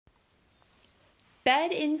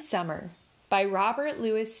Bed in Summer by Robert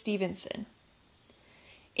Louis Stevenson.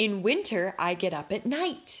 In winter I get up at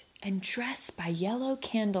night and dress by yellow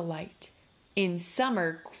candlelight. In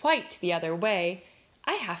summer, quite the other way,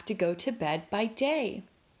 I have to go to bed by day.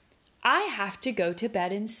 I have to go to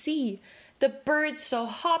bed and see the birds still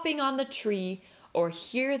hopping on the tree, or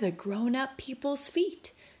hear the grown-up people's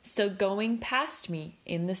feet still going past me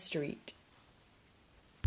in the street.